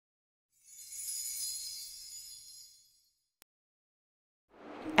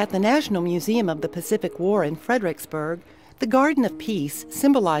At the National Museum of the Pacific War in Fredericksburg, the Garden of Peace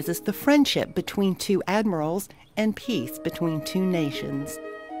symbolizes the friendship between two admirals and peace between two nations.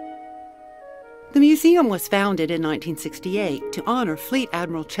 The museum was founded in 1968 to honor Fleet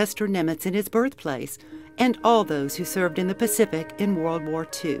Admiral Chester Nimitz in his birthplace and all those who served in the Pacific in World War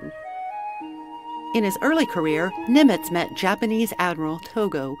II. In his early career, Nimitz met Japanese Admiral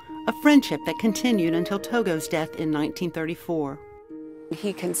Togo, a friendship that continued until Togo's death in 1934.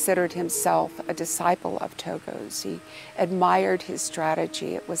 He considered himself a disciple of Togo's. He admired his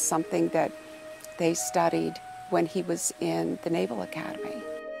strategy. It was something that they studied when he was in the Naval Academy.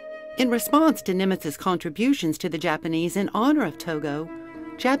 In response to Nimitz's contributions to the Japanese in honor of Togo,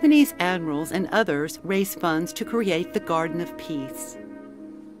 Japanese admirals and others raised funds to create the Garden of Peace.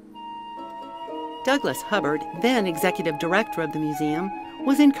 Douglas Hubbard, then executive director of the museum,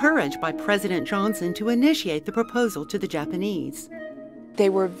 was encouraged by President Johnson to initiate the proposal to the Japanese. They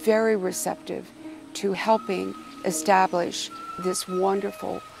were very receptive to helping establish this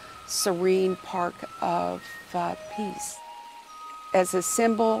wonderful, serene park of peace as a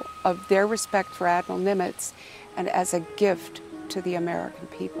symbol of their respect for Admiral Nimitz and as a gift to the American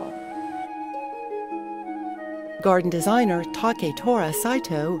people. Garden designer Taketora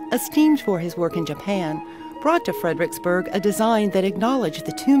Saito, esteemed for his work in Japan, brought to Fredericksburg a design that acknowledged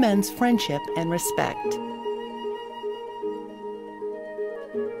the two men's friendship and respect.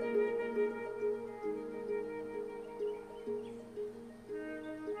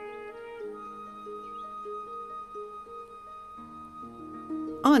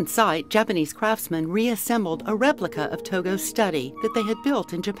 On site, Japanese craftsmen reassembled a replica of Togo's study that they had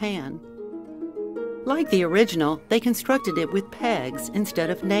built in Japan. Like the original, they constructed it with pegs instead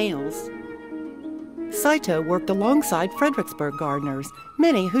of nails. Saito worked alongside Fredericksburg gardeners,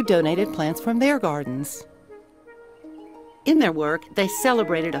 many who donated plants from their gardens. In their work, they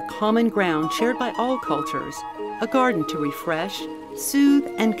celebrated a common ground shared by all cultures, a garden to refresh,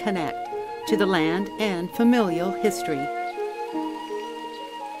 soothe, and connect to the land and familial history.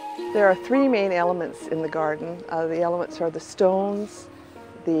 There are three main elements in the garden. The elements are the stones,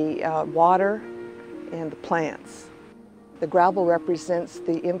 the water, and the plants. The gravel represents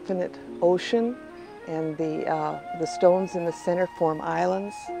the infinite ocean, and the stones in the center form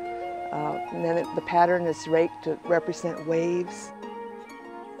islands. And then the pattern is raked to represent waves.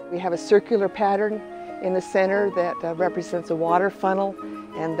 We have a circular pattern in the center that represents a water funnel,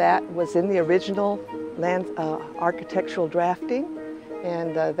 and that was in the original architectural drafting.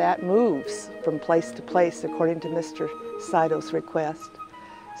 And that moves from place to place according to Mr. Saito's request.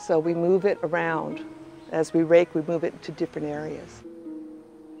 So we move it around. As we rake, we move it to different areas.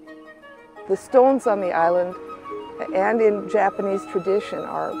 The stones on the island and in Japanese tradition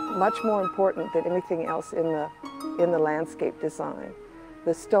are much more important than anything else in the landscape design.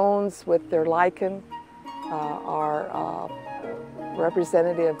 The stones with their lichen are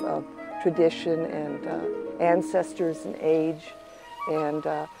representative of tradition and ancestors and age. And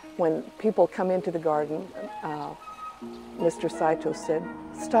when people come into the garden, Mr. Saito said,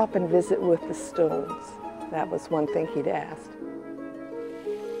 "Stop and visit with the stones." That was one thing he'd asked.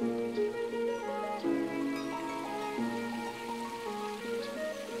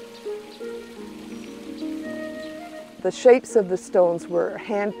 The shapes of the stones were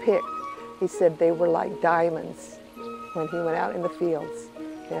hand-picked. He said they were like diamonds when he went out in the fields.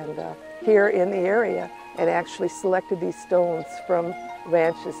 And here in the area, and actually selected these stones from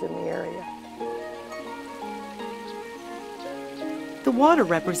ranches in the area. The water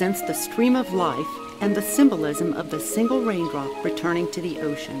represents the stream of life and the symbolism of the single raindrop returning to the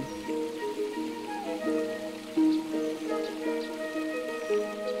ocean.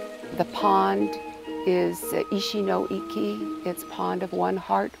 The pond is Ishi no Iki. It's pond of one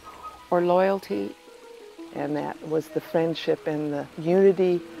heart or loyalty. And that was the friendship and the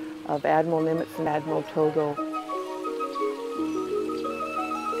unity of Admiral Nimitz and Admiral Togo.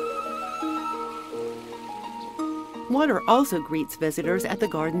 Water also greets visitors at the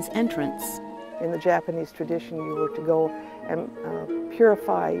garden's entrance. In the Japanese tradition, you were to go and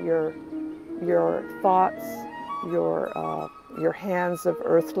purify your thoughts, your hands of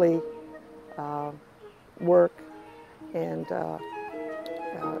earthly work, and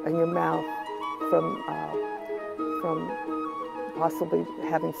your mouth from possibly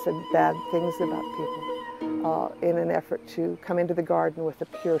having said bad things about people, in an effort to come into the garden with a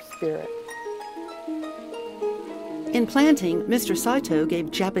pure spirit. In planting, Mr. Saito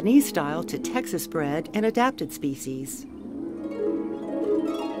gave Japanese style to Texas bred and adapted species.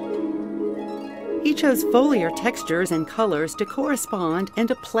 He chose foliar textures and colors to correspond and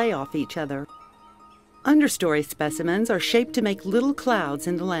to play off each other. Understory specimens are shaped to make little clouds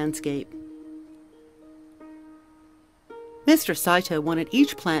in the landscape. Mr. Saito wanted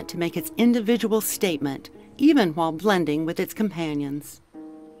each plant to make its individual statement, even while blending with its companions.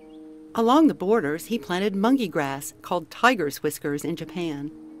 Along the borders, he planted monkey grass, called tiger's whiskers in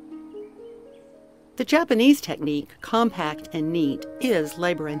Japan. The Japanese technique, compact and neat, is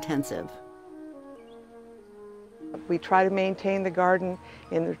labor-intensive. We try to maintain the garden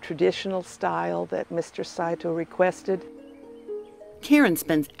in the traditional style that Mr. Saito requested. Karen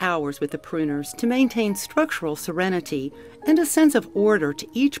spends hours with the pruners to maintain structural serenity and a sense of order to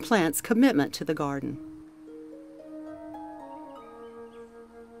each plant's commitment to the garden.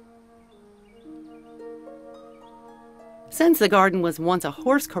 Since the garden was once a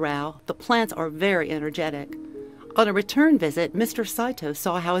horse corral, the plants are very energetic. On a return visit, Mr. Saito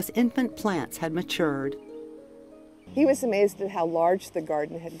saw how his infant plants had matured. He was amazed at how large the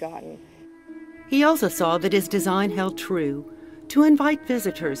garden had gotten. He also saw that his design held true, to invite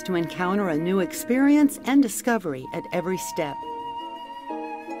visitors to encounter a new experience and discovery at every step.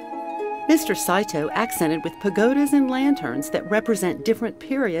 Mr. Saito accented with pagodas and lanterns that represent different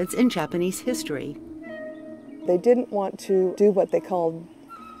periods in Japanese history. They didn't want to do what they called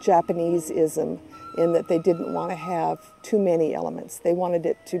Japaneseism, in that they didn't want to have too many elements. They wanted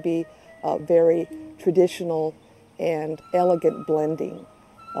it to be a very traditional and elegant blending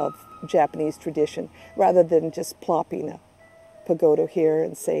of Japanese tradition, rather than just plopping a pagoda here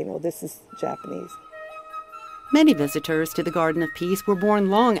and saying, oh, this is Japanese. Many visitors to the Garden of Peace were born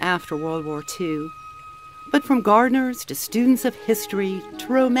long after World War II. But from gardeners to students of history to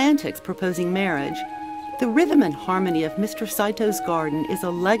romantics proposing marriage, the rhythm and harmony of Mr. Saito's garden is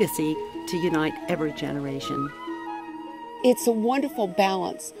a legacy to unite every generation. It's a wonderful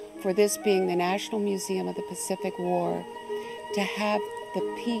balance for this being the National Museum of the Pacific War, to have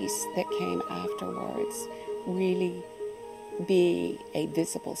the peace that came afterwards really be a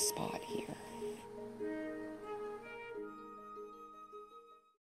visible spot here.